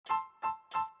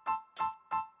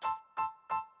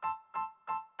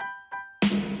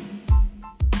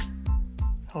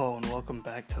Hello and welcome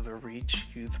back to the Reach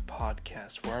Youth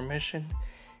Podcast, where our mission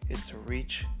is to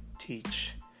reach,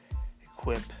 teach,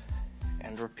 equip,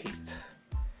 and repeat.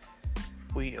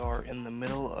 We are in the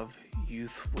middle of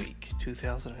Youth Week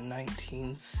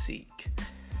 2019 Seek.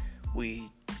 We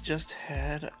just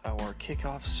had our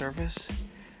kickoff service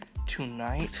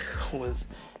tonight with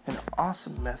an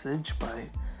awesome message by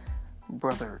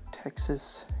Brother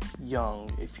Texas Young.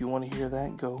 If you want to hear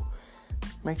that,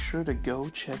 make sure to go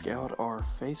check out our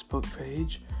Facebook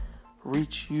page,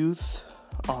 Reach Youth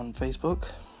on Facebook.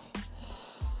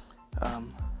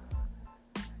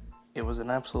 It was an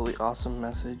absolutely awesome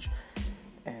message,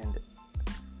 and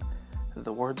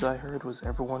the words I heard was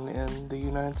everyone in the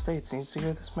United States needs to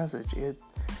hear this message. It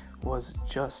was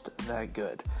just that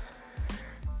good.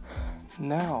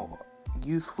 Now,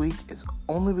 Youth Week is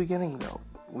only beginning though.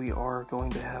 We are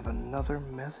going to have another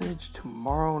message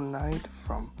tomorrow night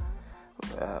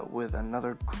with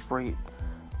another great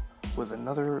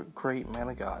man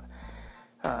of God.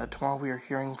 Tomorrow we are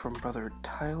hearing from Brother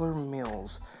Tyler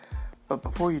Mills. But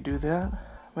before you do that,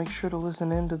 make sure to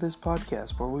listen in to this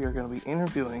podcast where we are going to be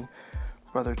interviewing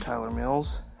Brother Tyler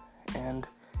Mills and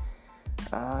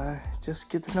just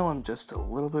get to know him just a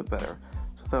little bit better.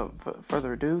 So without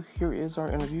further ado, here is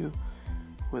our interview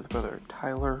with Brother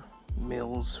Tyler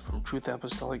Mills from Truth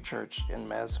Apostolic Church in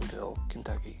Madisonville,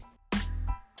 Kentucky.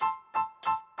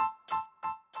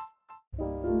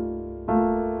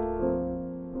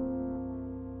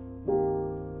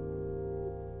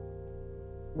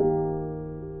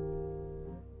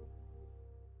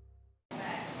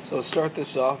 So to start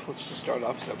this off, let's just start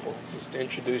off simple. Just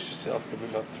introduce yourself, give me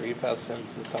about 3 to 5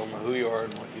 sentences, tell me who you are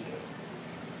and what you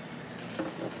do.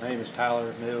 My name is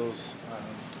Tyler Mills.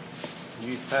 I'm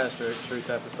youth pastor at Truth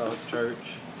Apostolic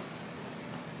Church.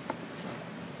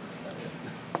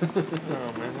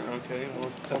 Oh man, okay.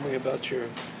 Well, tell me about your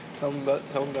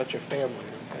family,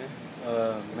 okay?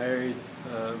 Married.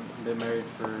 Been married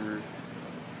for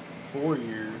 4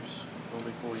 years.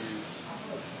 Only 4 years.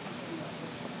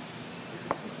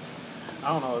 I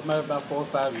don't know, it's maybe about 4 or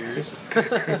 5 years.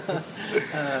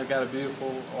 Got a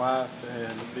beautiful wife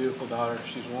and a beautiful daughter.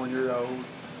 She's 1 year old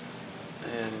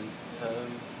and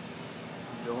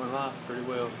enjoying life pretty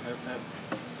well.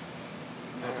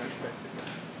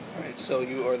 Alright, so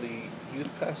you are the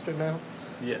youth pastor now?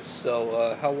 Yes.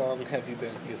 So how long have you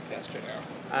been youth pastor now?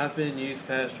 I've been youth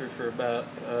pastor for about,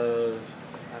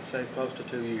 I'd say close to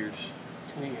 2 years.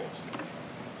 2 years.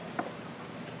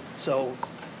 So,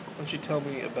 why don't you tell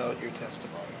me about your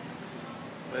testimony?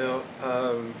 Well,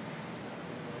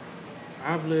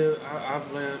 I've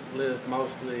lived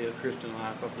mostly a Christian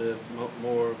life. I've lived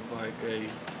more of like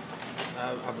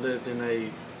I've lived in a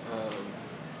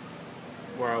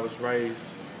where I was raised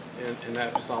in the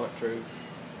apostolic truth.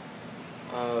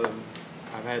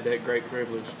 I've had that great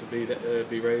privilege to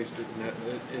be raised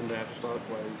in the apostolic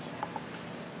ways.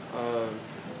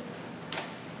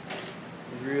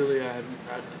 Really,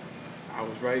 I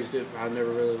was raised it. I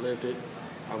never really lived it.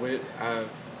 I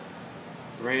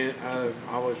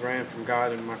always ran from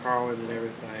God in my calling and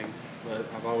everything, but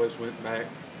I've always went back.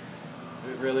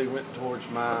 It really went towards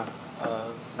my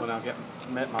when I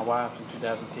met my wife in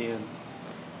 2010,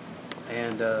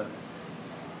 and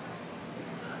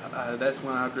that's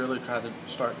when I really tried to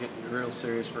start getting real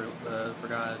serious for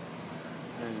God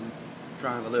and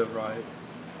trying to live right.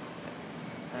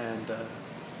 And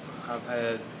I've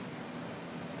had,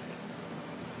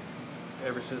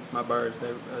 ever since my birth,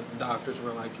 the doctors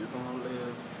were like, you're going to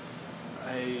live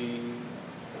a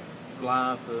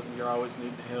life of you always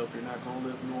need help, you're not going to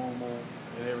live normal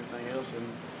and everything else. And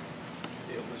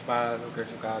it was by the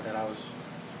grace of God that I've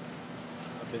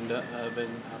proven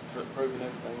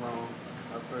everything wrong.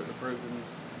 I've proven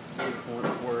to the point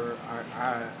where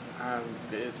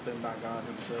it's been by God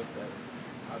Himself that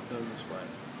I've done this way.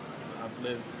 I've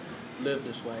lived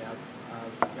this way.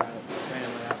 I've got a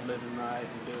family, I'm living right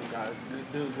and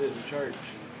doing good in church.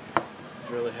 It's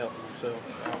really helped myself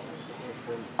out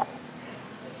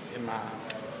in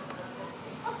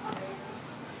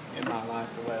my life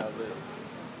the way I live.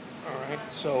 Alright,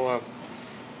 so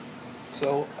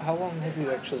how long have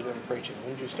you actually been preaching?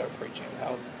 When did you start preaching? How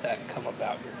did that come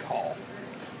about, your call?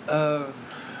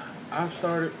 I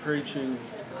started preaching.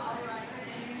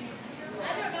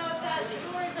 I don't know if that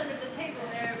store's under the table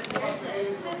there, but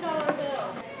there's a $10 bill.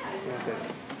 Okay.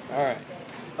 Alright.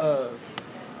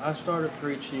 I started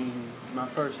preaching, my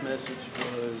first message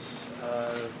was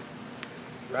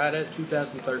right at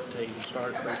 2013. I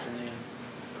started preaching then.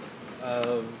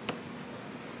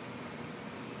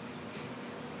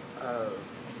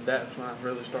 That's when I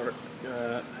really started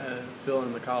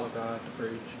feeling the call of God to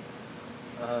preach.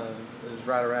 it was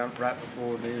right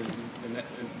before then,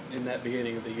 in that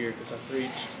beginning of the year, because I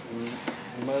preached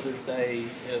Mother's Day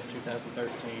of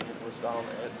 2013. It was all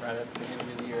right at the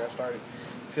beginning of the year. I started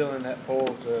feeling that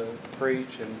pull to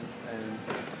preach, and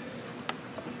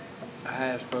I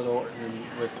asked Brother Orton, and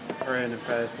with praying and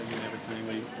fasting and everything,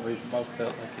 we both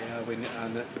felt like, I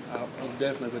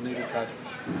definitely would need to try to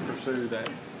pursue that,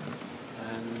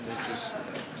 and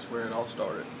that's where it all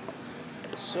started.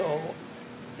 So,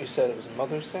 you said it was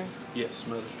Mother's Day? Yes,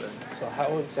 Mother's Day. So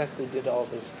how exactly did all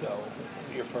this go,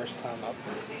 your first time up?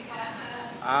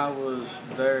 I was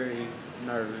very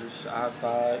nervous. I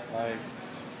thought, like,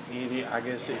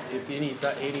 if any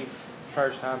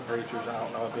first-time preachers, I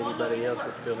don't know if anybody else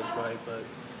would feel this way, but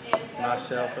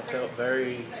myself, I felt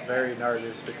very, very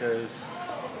nervous because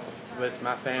with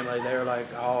my family, they were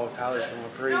like, oh, Tyler's going to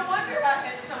preach. No wonder I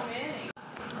had so many.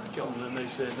 And then they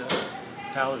said,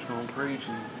 Tyler's going to preach,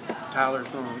 and Tyler's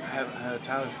going to have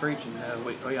Tyler's preaching.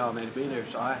 We all need to be there.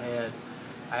 So I had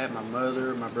my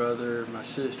mother, my brother, my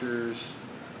sisters,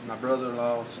 my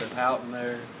brother-in-law sat out in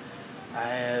there. I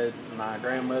had my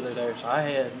grandmother there, so I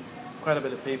had quite a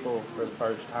bit of people for the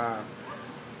first time,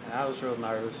 and I was real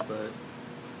nervous. But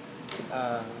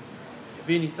if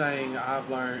anything I've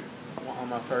learned on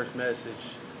my first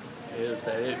message is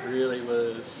that it really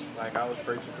was like I was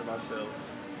preaching to myself.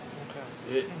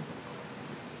 Okay.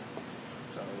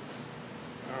 So.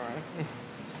 All right.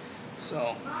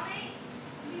 So,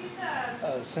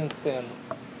 since then,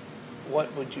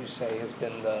 what would you say has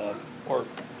been or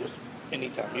just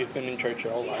anytime, you've been in church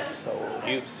your whole life, so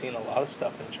you've seen a lot of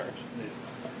stuff in church. Yeah.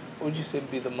 What would you say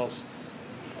would be the most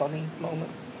funny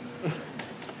moment?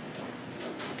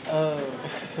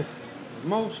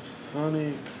 Most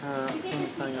funny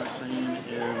thing I've seen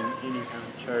in any kind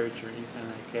of church or anything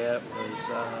like that was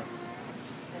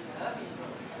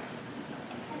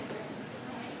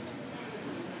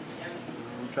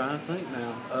I'm trying to think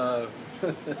now.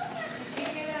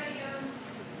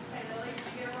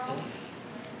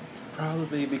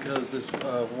 Probably because this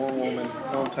one woman,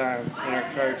 one time in our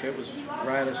church, it was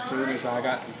right as soon as I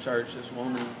got to church, this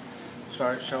woman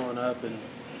started showing up, and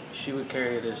she would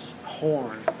carry this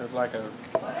horn. It's like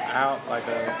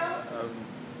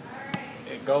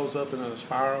it goes up in a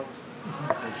spiral,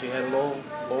 and she had a little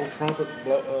trumpet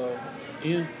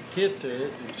end tip to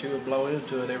it, and she would blow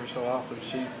into it every so often.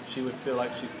 She would feel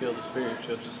like she'd feel the Spirit.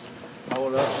 She'll just blow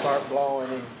it up, start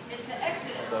blowing, and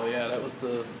so yeah, that was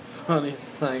the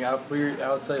funniest thing. I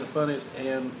would say the funniest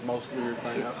and most weird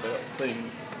thing I've seen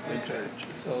in church.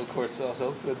 So, of course,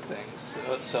 also good things.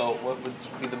 So what would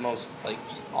be the most,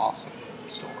 just awesome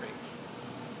story?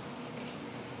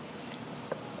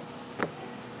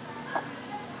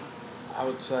 I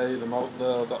would say the most,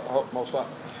 as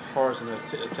far as in the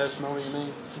testimony, you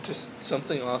mean? Just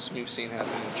something awesome you've seen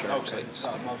happen in church. Okay,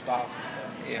 Just the most awesome.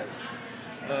 yeah.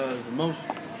 The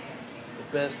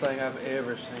best thing I've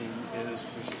ever seen is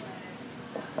just,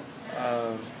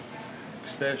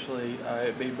 especially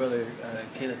big brother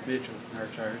Kenneth Mitchell in our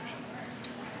church.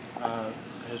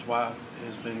 His wife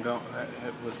has been going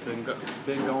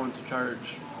to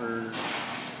church for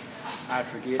I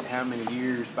forget how many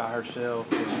years by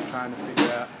herself, and trying to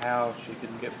figure out how she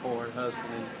can get for her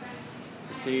husband, and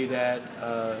to see that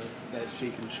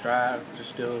she can strive to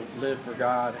still live for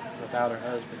God without her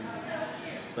husband.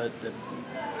 But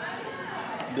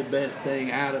the best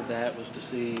thing out of that was to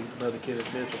see Brother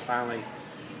Kenneth Mitchell finally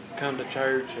come to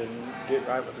church and get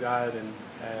right with God and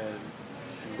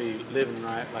be living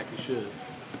right like he should.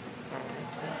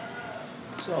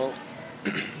 So,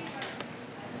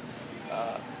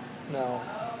 now,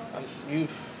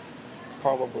 you've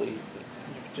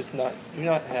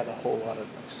not had a whole lot of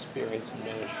experience in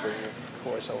ministry, of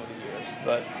course, over the years,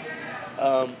 but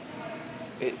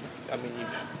you've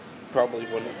probably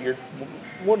you are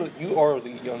one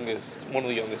of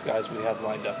the youngest guys we have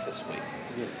lined up this week.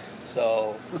 Yes.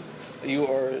 So, you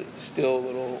are still a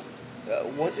little.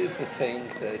 What is the thing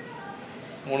that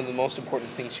one of the most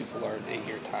important things you've learned in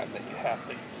your time that you have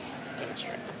been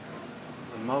ministering?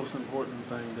 The most important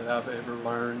thing that I've ever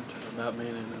learned about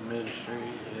being in the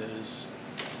ministry is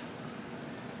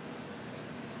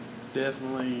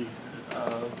definitely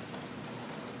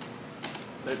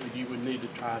that you would need to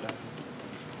try to,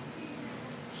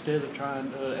 instead of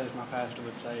trying to, as my pastor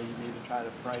would say, you need to try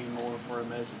to pray more for a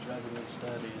message rather than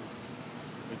study.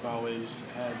 We've always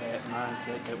had that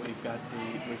mindset that we got to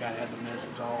have the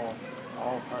message all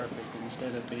perfect.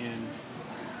 Instead of being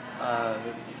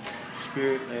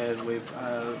Spirit-led, we've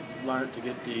learned to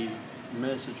get the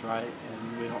message right,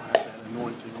 and we don't have that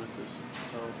anointing with us.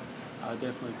 So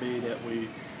definitely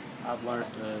I've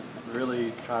learned to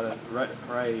really try to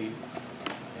pray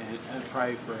and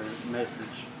pray for a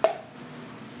message. All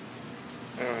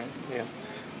right, yeah.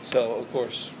 So, of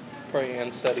course, pray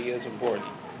and study is important.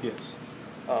 Yes.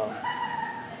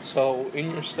 So,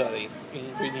 in your study,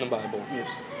 in reading the Bible, Yes.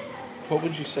 what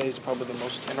would you say is probably the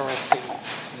most interesting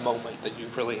moment that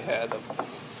you've really had of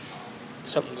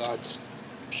something God's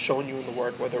shown you in the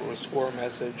Word, whether it was for a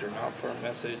message or not for a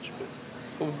message? But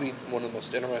what would be one of the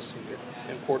most interesting or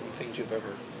important things you've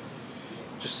ever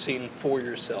just seen for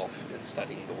yourself in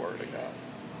studying the Word of God?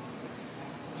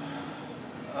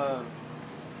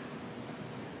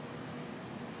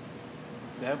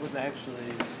 That was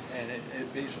actually, and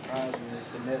it'd be surprising, is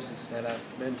the message that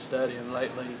I've been studying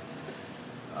lately.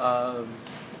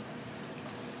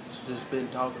 It's just been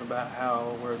talking about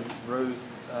how where Ruth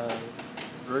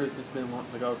has been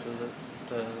wanting to go to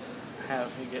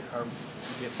get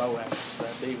Boaz,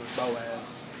 be with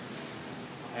Boaz,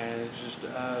 and it's just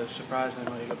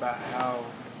surprisingly about how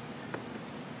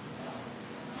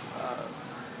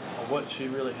what she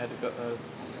really had to go,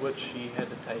 what she had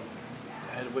to take.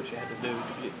 What she had to do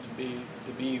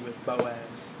to be with Boaz,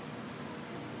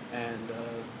 and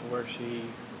where she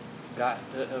got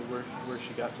to where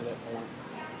she got to that point.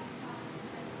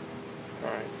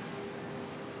 All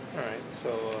right. So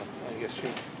I guess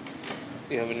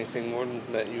you have anything more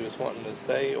that you was wanting to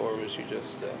say, or was you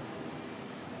just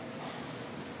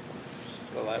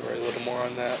elaborate a little more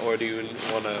on that, or do you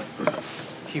want to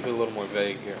keep it a little more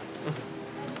vague here?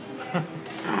 I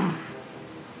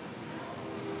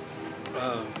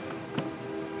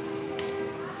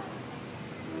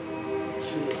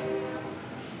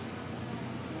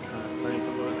think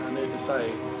of what I need to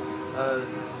say.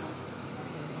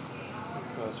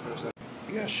 Pause for a second.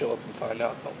 You guys show up and find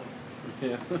out, don't we?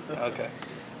 Yeah. Okay.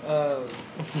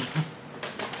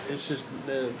 It's just,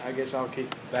 I guess I'll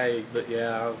keep it vague, but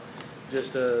yeah, I'll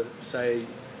just say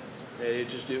that it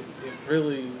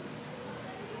really,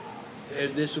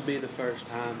 this would be the first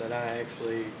time that I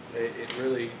actually, it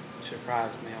really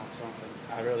surprised me on something.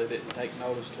 I really didn't take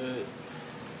notice to it.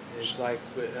 It's like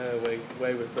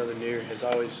way with Brother Neer has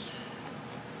always,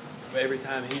 every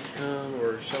time he's come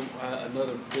or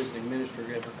another visiting minister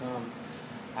ever come,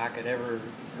 I could ever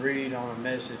read on a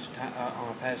message, on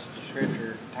a passage of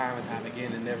Scripture time and time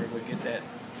again, and never would get that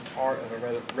part of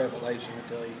a revelation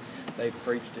until they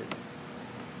preached it.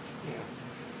 Yeah.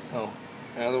 So,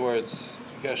 in other words,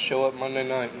 you guys show up Monday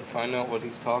night and find out what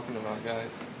he's talking about,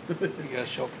 guys. You guys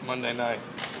show up Monday night.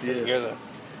 Yes. Hear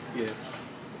this. Yes.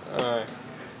 All right.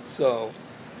 So,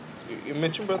 you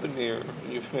mentioned Brother Neer,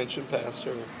 you've mentioned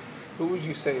Pastor. Who would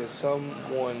you say is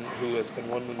someone who has been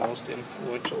one of the most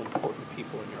influential, important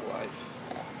people in your life?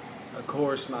 Of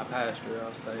course, my pastor.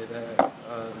 I'll say that.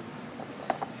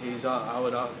 I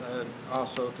would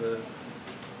also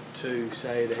to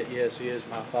say that yes, he is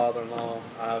my father-in-law.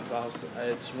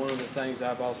 It's one of the things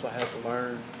I've also had to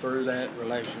learn through that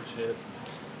relationship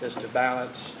is to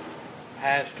balance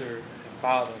pastor and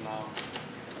father-in-law.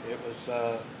 It was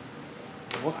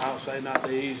I'll say not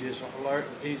the easiest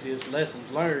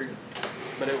lessons learned,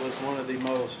 but it was one of the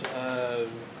most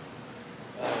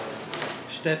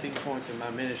stepping points in my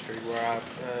ministry, where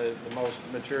the most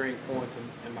maturing points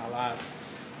in my life,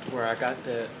 where I got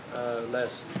that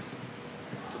lesson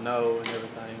to know and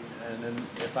everything. And then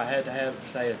if I had to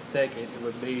say a second, it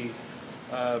would be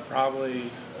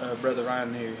probably Brother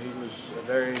Ryan here. He was a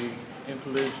very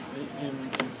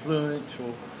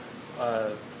influential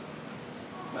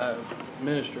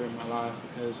minister in my life,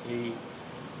 because he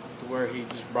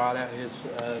just brought out his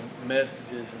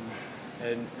messages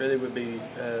and really would be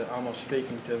almost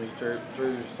speaking to me through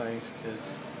things, because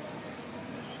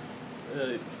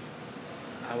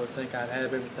I would think I'd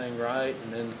have everything right,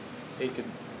 and then he could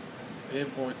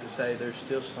pinpoint to say there's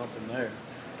still something there.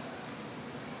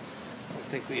 I don't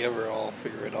think we ever all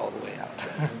figure it all the way out.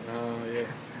 No, yeah.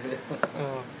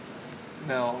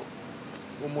 Now,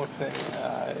 one more thing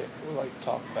I would like to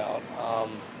talk about.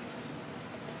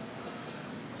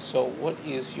 So what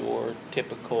is your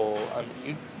typical,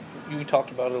 you talked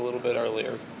about it a little bit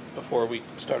earlier before we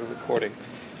started recording.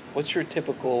 What's your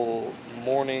typical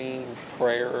morning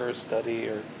prayer, study,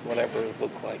 or whatever it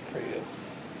looks like for you?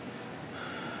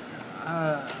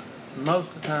 Most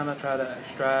of the time I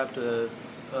strive to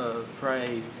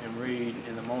pray and read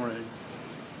in the morning.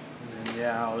 And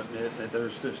yeah, I'll admit that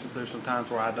there's some times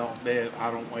where I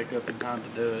don't wake up in time to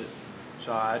do it.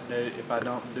 So if I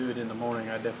don't do it in the morning,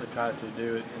 I definitely try to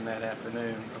do it in that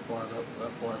afternoon before I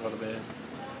go to bed.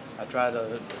 I try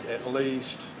to at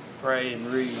least pray and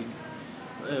read.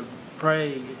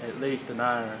 Pray at least an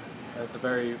hour, at the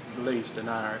very least an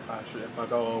hour. If I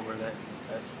go over that,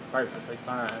 that's perfectly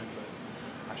fine. But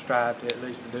I strive to at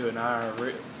least do an hour of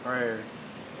prayer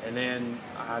And then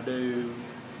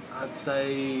I'd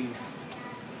say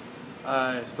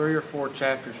 3 or 4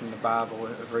 chapters from the Bible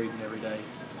of reading every day,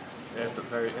 at the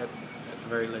very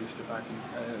least, if I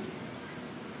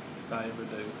ever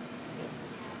do. Yeah.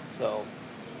 So,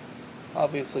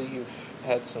 obviously, you've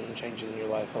had some changes in your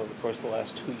life over the course of the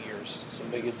last 2 years, some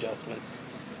big adjustments.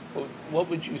 What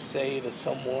would you say to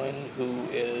someone who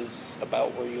is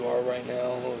about where you are right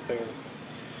now?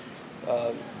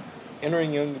 They're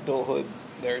entering young adulthood.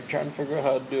 They're trying to figure out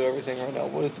how to do everything right now.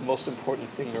 What is the most important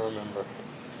thing to remember?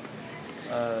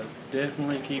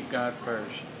 Definitely keep God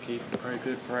first. Keep a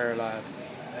good prayer life,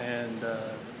 and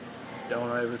don't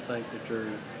ever think that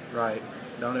you're right.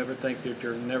 Don't ever think that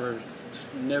you're never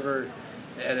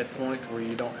at a point where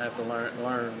you don't have to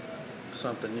learn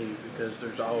something new, because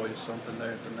there's always something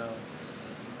there to know.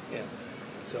 Yeah.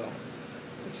 So, like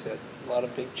you said, a lot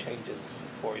of big changes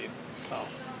for you. So,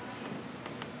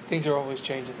 things are always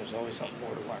changing. There's always something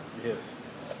more to learn. Yes.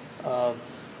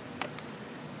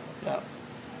 Now,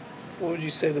 what would you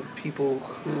say to the people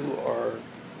who are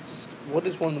what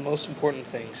is one of the most important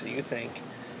things that you think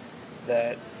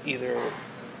that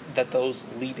those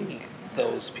leading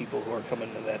those people who are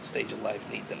coming to that stage of life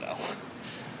need to know?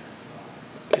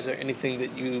 Is there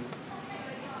anything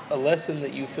a lesson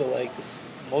that you feel like is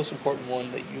the most important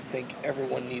one that you think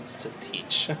everyone needs to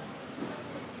teach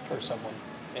for someone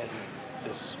in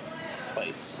this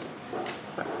place?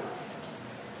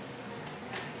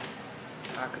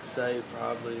 I could say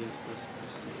probably is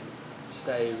to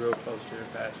stay real close to your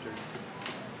pastor.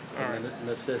 And the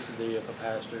necessity of a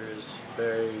pastor is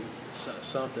very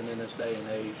something in this day and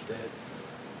age that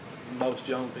most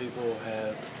young people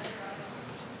have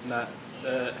not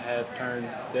have turned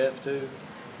deaf to,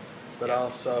 but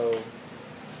also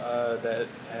that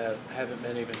haven't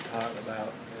been even taught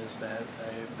about, is that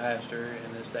a pastor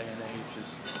in this day and age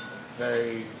is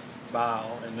very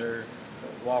vital in their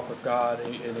walk with God,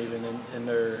 and even in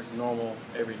their normal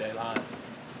everyday life,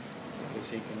 because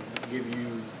he can give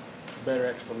you better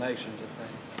explanations of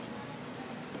things.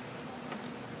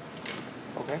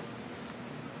 Okay.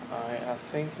 I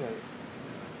think that.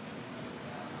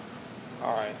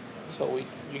 All right. So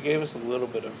you gave us a little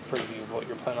bit of a preview of what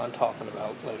you're planning on talking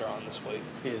about later on this week.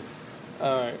 Yes.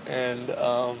 All right. And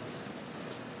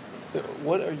so,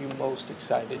 what are you most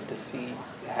excited to see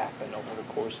happen over the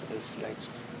course of this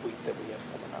next week that we have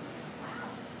coming up?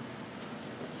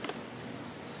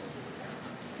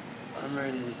 I'm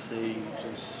ready to see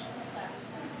just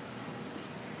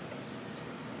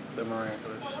the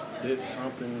miraculous. Did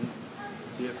something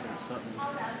different, something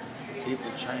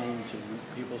people change and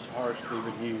people's hearts be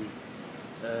renewed.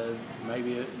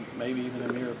 Maybe even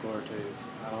a miracle or two.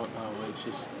 I don't know. It's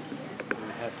just we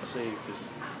have to see, because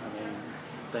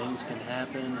things can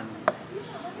happen, and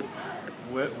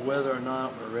whether or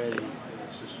not we're ready,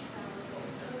 it's just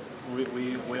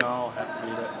we all have to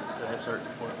be to that certain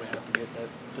point. We have to get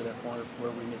to that point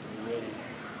where we need to be ready.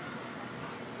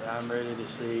 But I'm ready to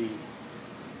see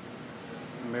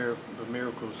the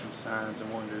miracles and signs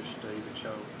and wonders to even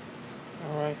show.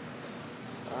 All right.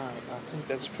 I think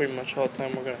that's pretty much all the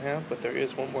time we're going to have, but there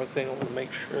is one more thing I want to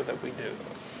make sure that we do.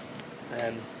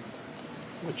 And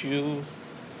would you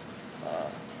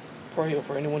pray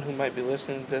over anyone who might be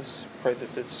listening to this?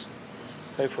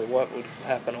 Pray for what would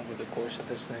happen over the course of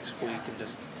this next week, and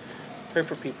just pray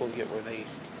for people to get where they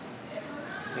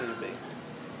need to be.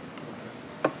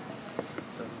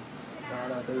 So,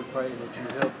 God, I do pray that you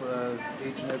help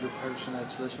each and every person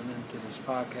that's listening to this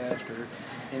podcast, or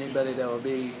anybody that will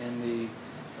be in the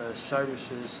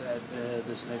services at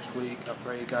this next week. I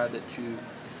pray, God, that you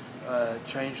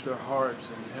change their hearts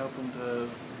and help them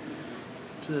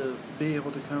to be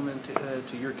able to come into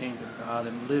to your kingdom, God,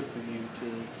 and live for you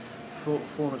to the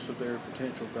fullness of their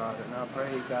potential, God. And I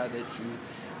pray, God, that you,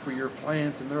 for your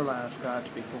plans in their lives, God,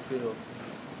 to be fulfilled.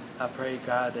 I pray,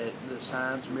 God, that the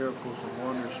signs, miracles, and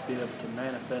wonders be able to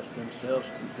manifest themselves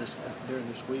during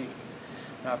this week.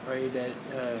 And I pray that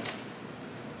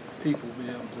people be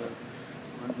able to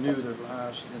renew their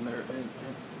lives in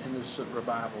this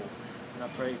revival. And I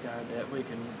pray, God, that we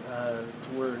can, to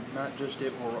where not just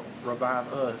it will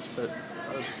revive us, but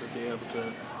us to be able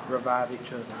to revive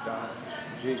each other, God.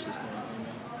 In Jesus' name,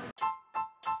 amen.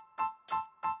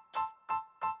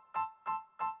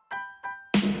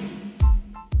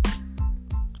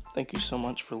 Thank you so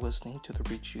much for listening to the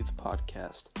Reach Youth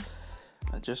Podcast.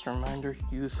 Just a reminder,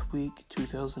 Youth Week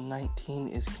 2019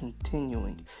 is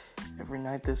continuing. Every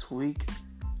night this week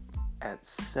at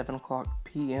 7 o'clock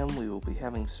p.m. we will be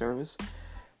having service.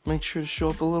 Make sure to show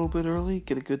up a little bit early,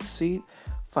 get a good seat,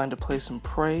 find a place and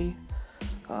pray.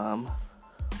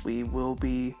 We will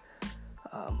be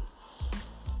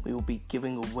We will be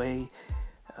giving away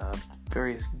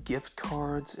various gift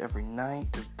cards every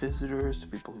night to visitors, to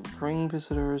people who bring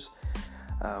visitors.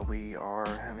 We are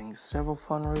having several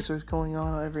fundraisers going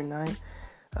on every night.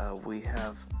 We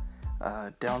have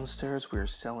downstairs, we're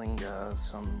selling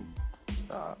some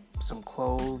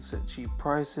clothes at cheap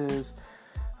prices.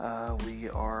 We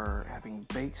are having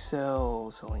bake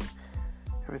sales, selling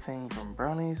everything from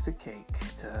brownies to cake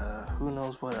to who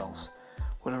knows what else.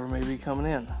 Whatever may be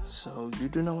coming in. So you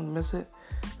do not want to miss it.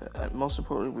 Most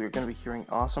importantly, we are going to be hearing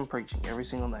awesome preaching every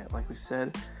single night. Like we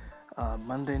said,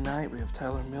 Monday night we have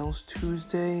Tyler Mills.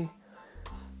 Tuesday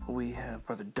we have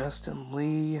Brother Dustin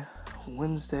Lee.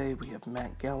 Wednesday we have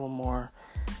Matt Gallimore.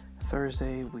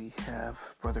 Thursday we have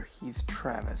Brother Heath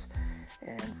Travis.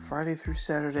 And Friday through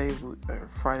Sunday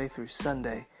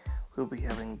we'll be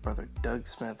having Brother Doug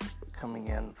Smith coming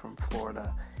in from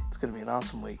Florida. It's going to be an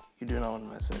awesome week. You do not want to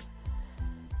miss it.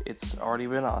 It's already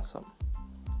been awesome,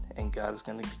 and God is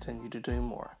going to continue to do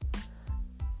more.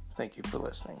 Thank you for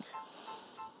listening.